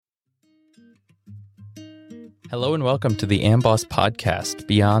Hello and welcome to the AmBoss podcast,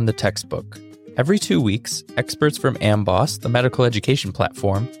 Beyond the Textbook. Every 2 weeks, experts from AmBoss, the medical education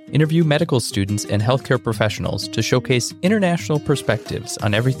platform, interview medical students and healthcare professionals to showcase international perspectives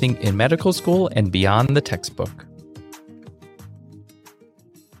on everything in medical school and beyond the textbook.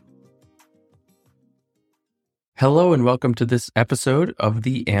 Hello and welcome to this episode of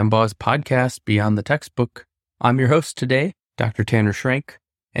the AmBoss podcast, Beyond the Textbook. I'm your host today, Dr. Tanner Schrank.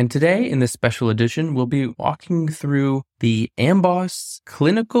 And today, in this special edition, we'll be walking through the AmBoss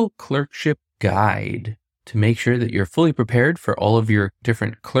Clinical Clerkship Guide to make sure that you're fully prepared for all of your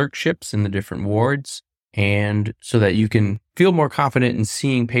different clerkships in the different wards, and so that you can feel more confident in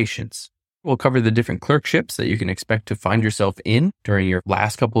seeing patients. We'll cover the different clerkships that you can expect to find yourself in during your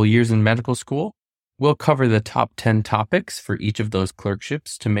last couple of years in medical school. We'll cover the top 10 topics for each of those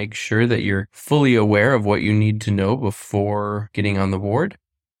clerkships to make sure that you're fully aware of what you need to know before getting on the ward.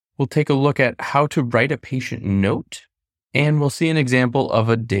 We'll take a look at how to write a patient note, and we'll see an example of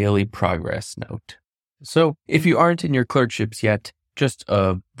a daily progress note. So if you aren't in your clerkships yet, just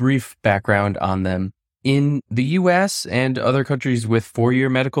a brief background on them. In the US and other countries with 4-year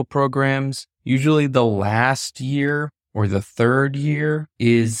medical programs, usually the last year or the third year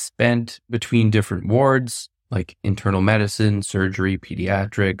is spent between different wards, like internal medicine, surgery,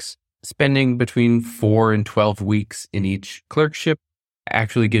 pediatrics, spending between 4 and 12 weeks in each clerkship,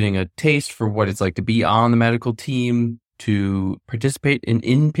 actually getting a taste for what it's like to be on the medical team, to participate in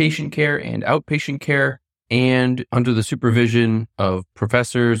inpatient care and outpatient care, and under the supervision of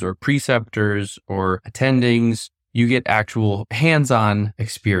professors or preceptors or attendings, you get actual hands-on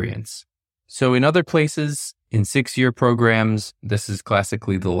experience. So in other places, in 6-year programs, this is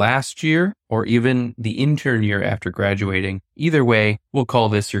classically the last year or even the intern year after graduating. Either way, we'll call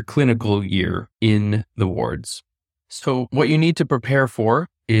this your clinical year in the wards. So what you need to prepare for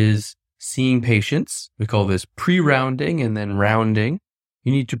is seeing patients. We call this pre-rounding and then rounding.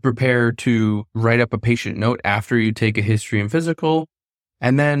 You need to prepare to write up a patient note after you take a history and physical.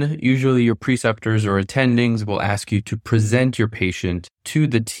 And then usually your preceptors or attendings will ask you to present your patient to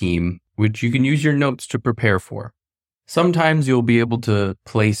the team, which you can use your notes to prepare for. Sometimes you'll be able to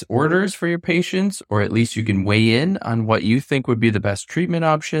place orders for your patients, or at least you can weigh in on what you think would be the best treatment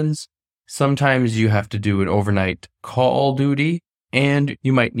options. Sometimes you have to do an overnight call duty, and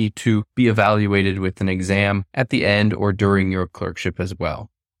you might need to be evaluated with an exam at the end or during your clerkship as well.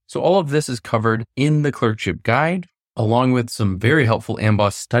 So all of this is covered in the clerkship guide, along with some very helpful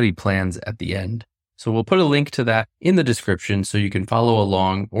AmBoss study plans at the end. So we'll put a link to that in the description so you can follow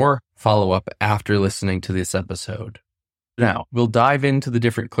along or follow up after listening to this episode. Now, we'll dive into the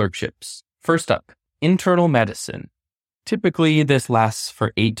different clerkships. First up, internal medicine. Typically, this lasts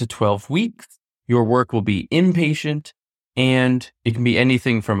for 8 to 12 weeks. Your work will be inpatient, and it can be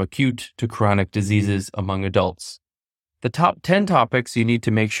anything from acute to chronic diseases among adults. The top 10 topics you need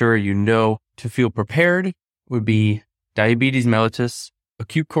to make sure you know to feel prepared would be diabetes mellitus,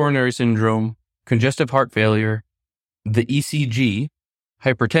 acute coronary syndrome, congestive heart failure, the ECG,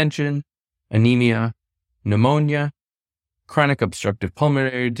 hypertension, anemia, pneumonia, chronic obstructive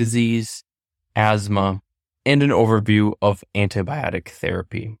pulmonary disease, asthma, and an overview of antibiotic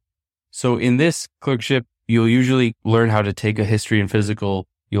therapy. So in this clerkship, you'll usually learn how to take a history and physical.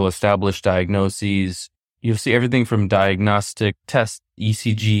 You'll establish diagnoses. You'll see everything from diagnostic tests,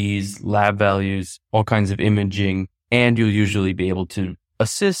 ECGs, lab values, all kinds of imaging, and you'll usually be able to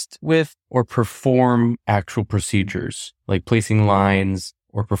assist with or perform actual procedures like placing lines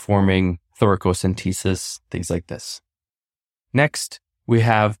or performing thoracocentesis, things like this. Next, we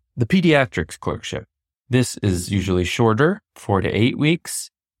have the pediatrics clerkship. This is usually shorter, 4 to 8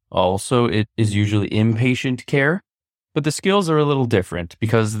 weeks. Also, it is usually inpatient care, but the skills are a little different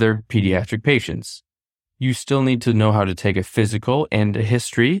because they're pediatric patients. You still need to know how to take a physical and a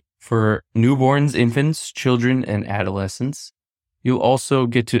history for newborns, infants, children, and adolescents. You'll also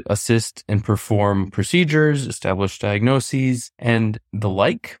get to assist and perform procedures, establish diagnoses, and the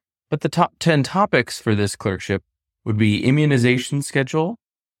like. But the top 10 topics for this clerkship would be immunization schedule,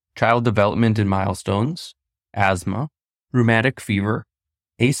 child development and milestones, asthma, rheumatic fever,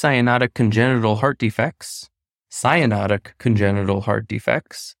 acyanotic congenital heart defects, cyanotic congenital heart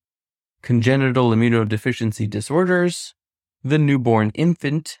defects, congenital immunodeficiency disorders, the newborn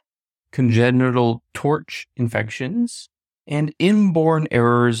infant, congenital torch infections, and inborn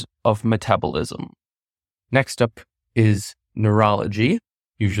errors of metabolism. Next up is neurology,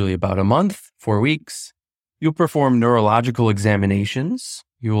 usually about a month, 4 weeks. You'll perform neurological examinations.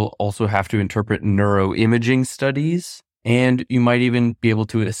 You'll also have to interpret neuroimaging studies, and you might even be able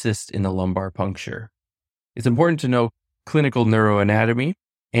to assist in a lumbar puncture. It's important to know clinical neuroanatomy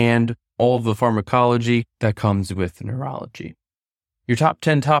and all of the pharmacology that comes with neurology. Your top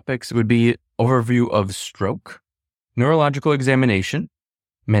 10 topics would be overview of stroke, neurological examination,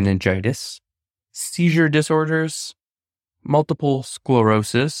 meningitis, seizure disorders, multiple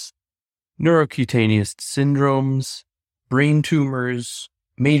sclerosis, neurocutaneous syndromes, brain tumors,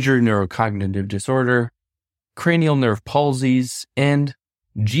 major neurocognitive disorder, cranial nerve palsies, and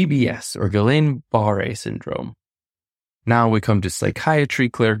GBS or Guillain-Barré syndrome. Now we come to psychiatry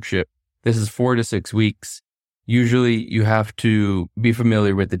clerkship. This is 4 to 6 weeks. Usually you have to be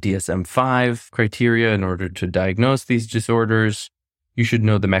familiar with the DSM-5 criteria in order to diagnose these disorders. You should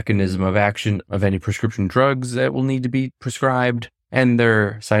know the mechanism of action of any prescription drugs that will need to be prescribed and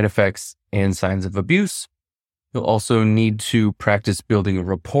their side effects and signs of abuse. You'll also need to practice building a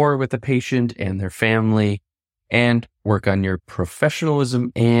rapport with the patient and their family and work on your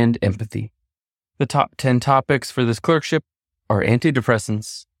professionalism and empathy. The top 10 topics for this clerkship are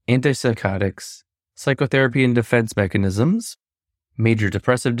antidepressants, antipsychotics, psychotherapy and defense mechanisms, major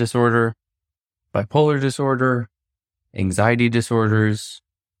depressive disorder, bipolar disorder, anxiety disorders,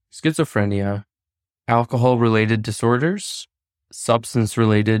 schizophrenia, alcohol-related disorders,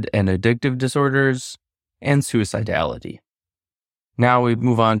 substance-related and addictive disorders, and suicidality. Now we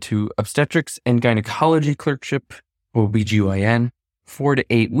move on to obstetrics and gynecology clerkship, OBGYN, 4 to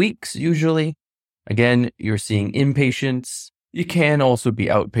 8 weeks usually. Again, you're seeing inpatients. You can also be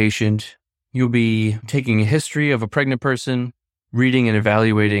outpatient. You'll be taking a history of a pregnant person, reading and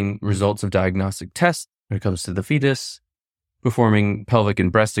evaluating results of diagnostic tests when it comes to the fetus, performing pelvic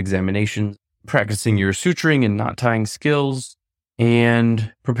and breast examinations, practicing your suturing and knot tying skills,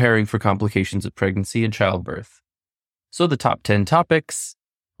 and preparing for complications of pregnancy and childbirth. So the top 10 topics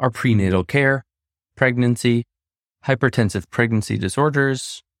are prenatal care, pregnancy, hypertensive pregnancy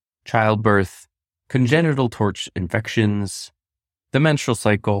disorders, childbirth, congenital torch infections, the menstrual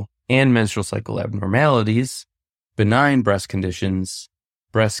cycle and menstrual cycle abnormalities, benign breast conditions,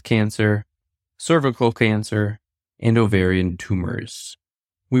 breast cancer, cervical cancer, and ovarian tumors.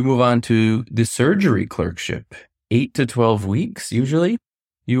 We move on to the surgery clerkship, 8 to 12 weeks usually.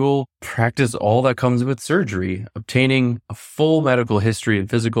 You will practice all that comes with surgery, obtaining a full medical history and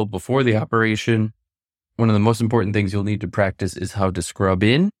physical before the operation. One of the most important things you'll need to practice is how to scrub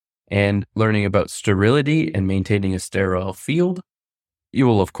in and learning about sterility and maintaining a sterile field. You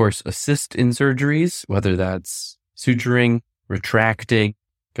will, of course, assist in surgeries, whether that's suturing, retracting,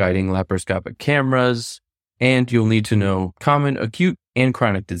 guiding laparoscopic cameras, and you'll need to know common acute and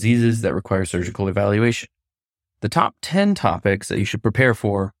chronic diseases that require surgical evaluation. The top 10 topics that you should prepare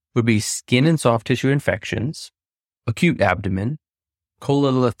for would be skin and soft tissue infections, acute abdomen,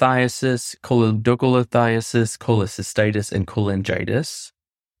 cholelithiasis, choledocholithiasis, cholecystitis, and cholangitis,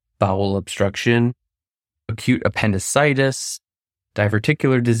 bowel obstruction, acute appendicitis,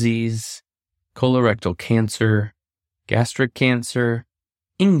 diverticular disease, colorectal cancer, gastric cancer,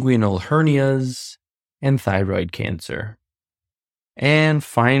 inguinal hernias, and thyroid cancer. And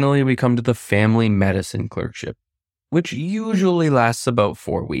finally, we come to the family medicine clerkship, which usually lasts about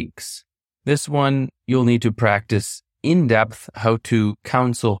 4 weeks. This one, you'll need to practice in depth how to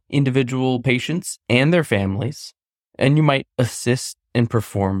counsel individual patients and their families, and you might assist and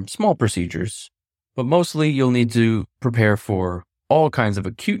perform small procedures. But mostly, you'll need to prepare for all kinds of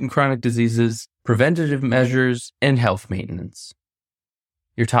acute and chronic diseases, preventative measures, and health maintenance.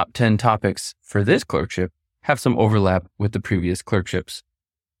 Your top 10 topics for this clerkship have some overlap with the previous clerkships.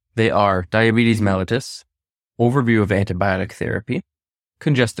 They are diabetes mellitus, overview of antibiotic therapy,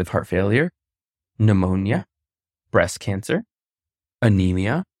 congestive heart failure, pneumonia, breast cancer,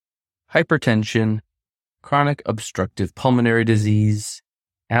 anemia, hypertension, chronic obstructive pulmonary disease,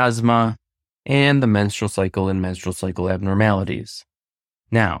 asthma, and the menstrual cycle and menstrual cycle abnormalities.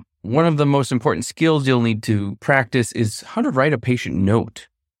 Now, one of the most important skills you'll need to practice is how to write a patient note.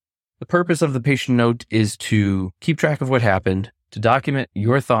 The purpose of the patient note is to keep track of what happened, to document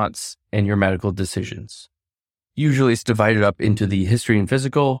your thoughts and your medical decisions. Usually it's divided up into the history and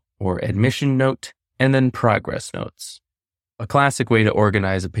physical or admission note and then progress notes. A classic way to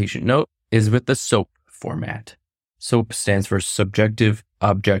organize a patient note is with the SOAP format. SOAP stands for subjective,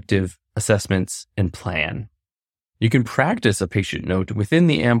 objective, assessments, and plan. You can practice a patient note within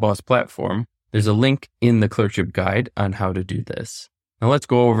the AMBOSS platform. There's a link in the clerkship guide on how to do this. Now let's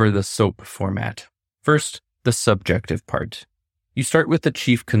go over the SOAP format. First, the subjective part. You start with the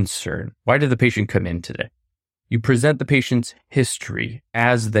chief concern. Why did the patient come in today? You present the patient's history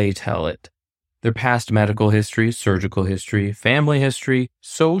as they tell it. Their past medical history, surgical history, family history,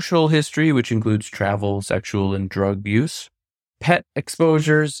 social history, which includes travel, sexual, and drug use, pet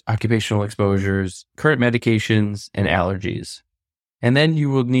exposures, occupational exposures, current medications, and allergies. And then you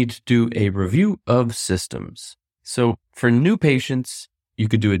will need to do a review of systems. So for new patients, you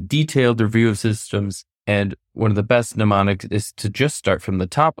could do a detailed review of systems. And one of the best mnemonics is to just start from the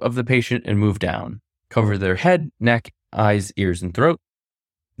top of the patient and move down. Cover their head, neck, eyes, ears, and throat.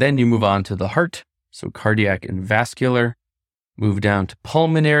 Then you move on to the heart, so cardiac and vascular. Move down to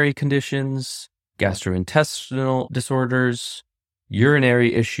pulmonary conditions, gastrointestinal disorders,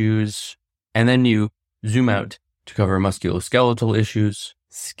 urinary issues, and then you zoom out to cover musculoskeletal issues,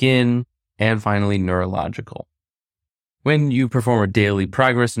 skin, and finally neurological. When you perform a daily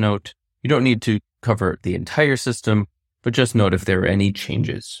progress note, you don't need to cover the entire system, but just note if there are any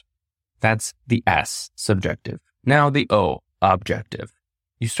changes. That's the S, subjective. Now the O, objective.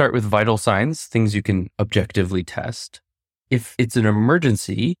 You start with vital signs, things you can objectively test. If it's an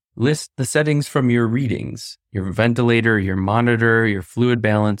emergency, list the settings from your readings, your ventilator, your monitor, your fluid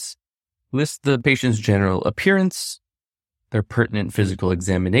balance. List the patient's general appearance, their pertinent physical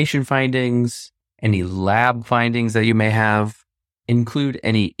examination findings, any lab findings that you may have. Include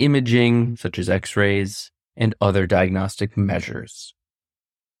any imaging, such as x-rays, and other diagnostic measures.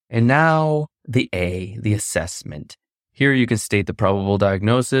 And now the A, the assessment. Here you can state the probable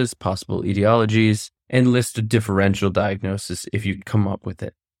diagnosis, possible etiologies, and list a differential diagnosis if you come up with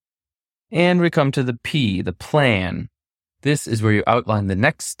it. And we come to the P, the plan. This is where you outline the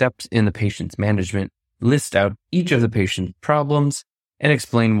next steps in the patient's management, list out each of the patient's problems, and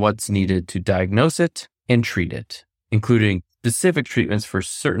explain what's needed to diagnose it and treat it, including specific treatments for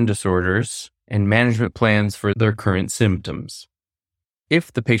certain disorders and management plans for their current symptoms.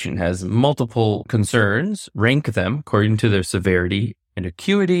 If the patient has multiple concerns, rank them according to their severity and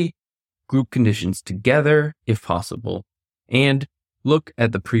acuity, group conditions together if possible, and look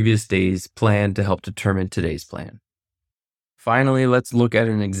at the previous day's plan to help determine today's plan. Finally, let's look at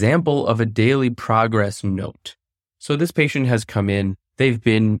an example of a daily progress note. So this patient has come in, they've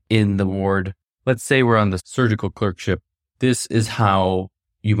been in the ward. Let's say we're on the surgical clerkship. This is how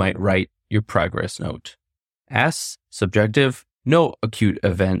you might write your progress note. S, subjective, no acute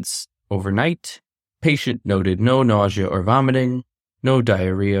events overnight. Patient noted no nausea or vomiting, no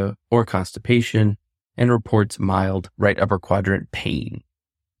diarrhea or constipation, and reports mild right upper quadrant pain.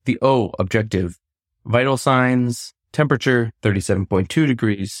 The O, objective, vital signs, temperature 37.2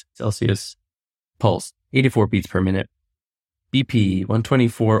 degrees Celsius, pulse 84 beats per minute, BP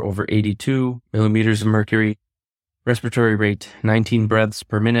 124/82 millimeters of mercury, respiratory rate 19 breaths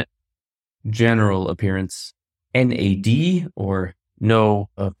per minute, general appearance NAD or no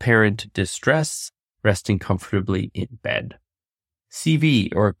apparent distress, resting comfortably in bed. CV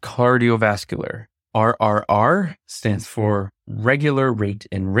or cardiovascular. RRR stands for regular rate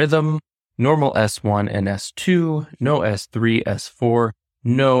and rhythm, normal S1 and S2, no S3, S4,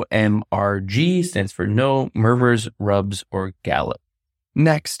 no MRG stands for no murmurs, rubs, or gallop.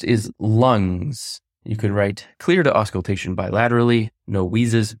 Next is lungs. You could write clear to auscultation bilaterally, no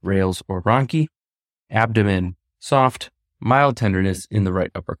wheezes, rales, or bronchi. Abdomen, soft, mild tenderness in the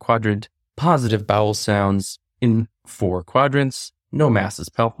right upper quadrant, positive bowel sounds in 4 quadrants, no masses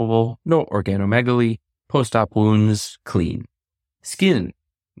palpable, no organomegaly, post-op wounds clean. Skin,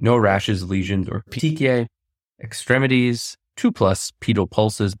 no rashes, lesions, or petechiae. Extremities, 2+ pedal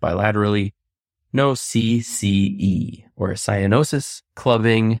pulses bilaterally, no CCE, or cyanosis,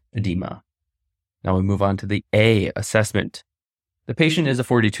 clubbing, edema. Now we move on to the A, assessment. The patient is a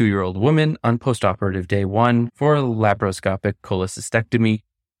 42-year-old woman on postoperative day 1 for laparoscopic cholecystectomy,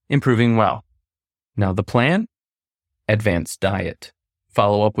 improving well. Now the plan? Advanced diet.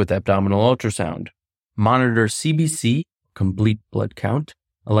 Follow up with abdominal ultrasound. Monitor CBC, complete blood count,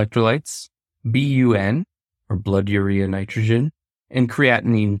 electrolytes, BUN, or blood urea nitrogen, and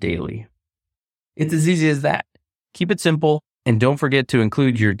creatinine daily. It's as easy as that. Keep it simple, and don't forget to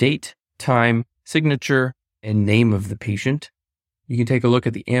include your date, time, signature, and name of the patient. You can take a look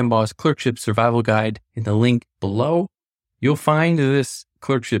at the Amboss Clerkship Survival Guide in the link below. You'll find this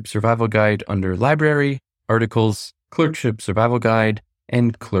Clerkship Survival Guide under Library, Articles, Clerkship Survival Guide,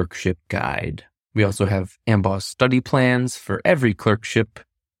 and Clerkship Guide. We also have Amboss study plans for every clerkship,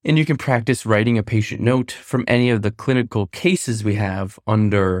 and you can practice writing a patient note from any of the clinical cases we have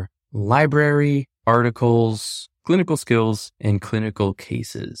under Library, Articles, Clinical Skills, and Clinical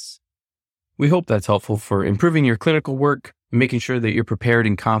Cases. We hope that's helpful for improving your clinical work and making sure that you're prepared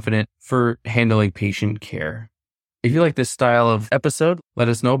and confident for handling patient care. If you like this style of episode, let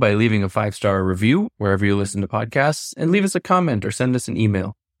us know by leaving a 5-star review wherever you listen to podcasts, and leave us a comment or send us an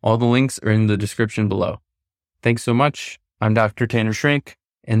email. All the links are in the description below. Thanks so much. I'm Dr. Tanner Schrank,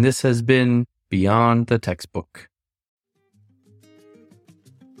 and this has been Beyond the Textbook.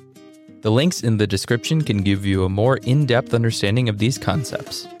 The links in the description can give you a more in-depth understanding of these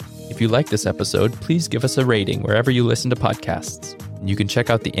concepts. If you like this episode, please give us a rating wherever you listen to podcasts. You can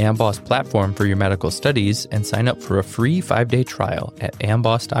check out the Amboss platform for your medical studies and sign up for a free 5-day trial at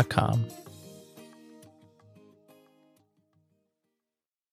amboss.com.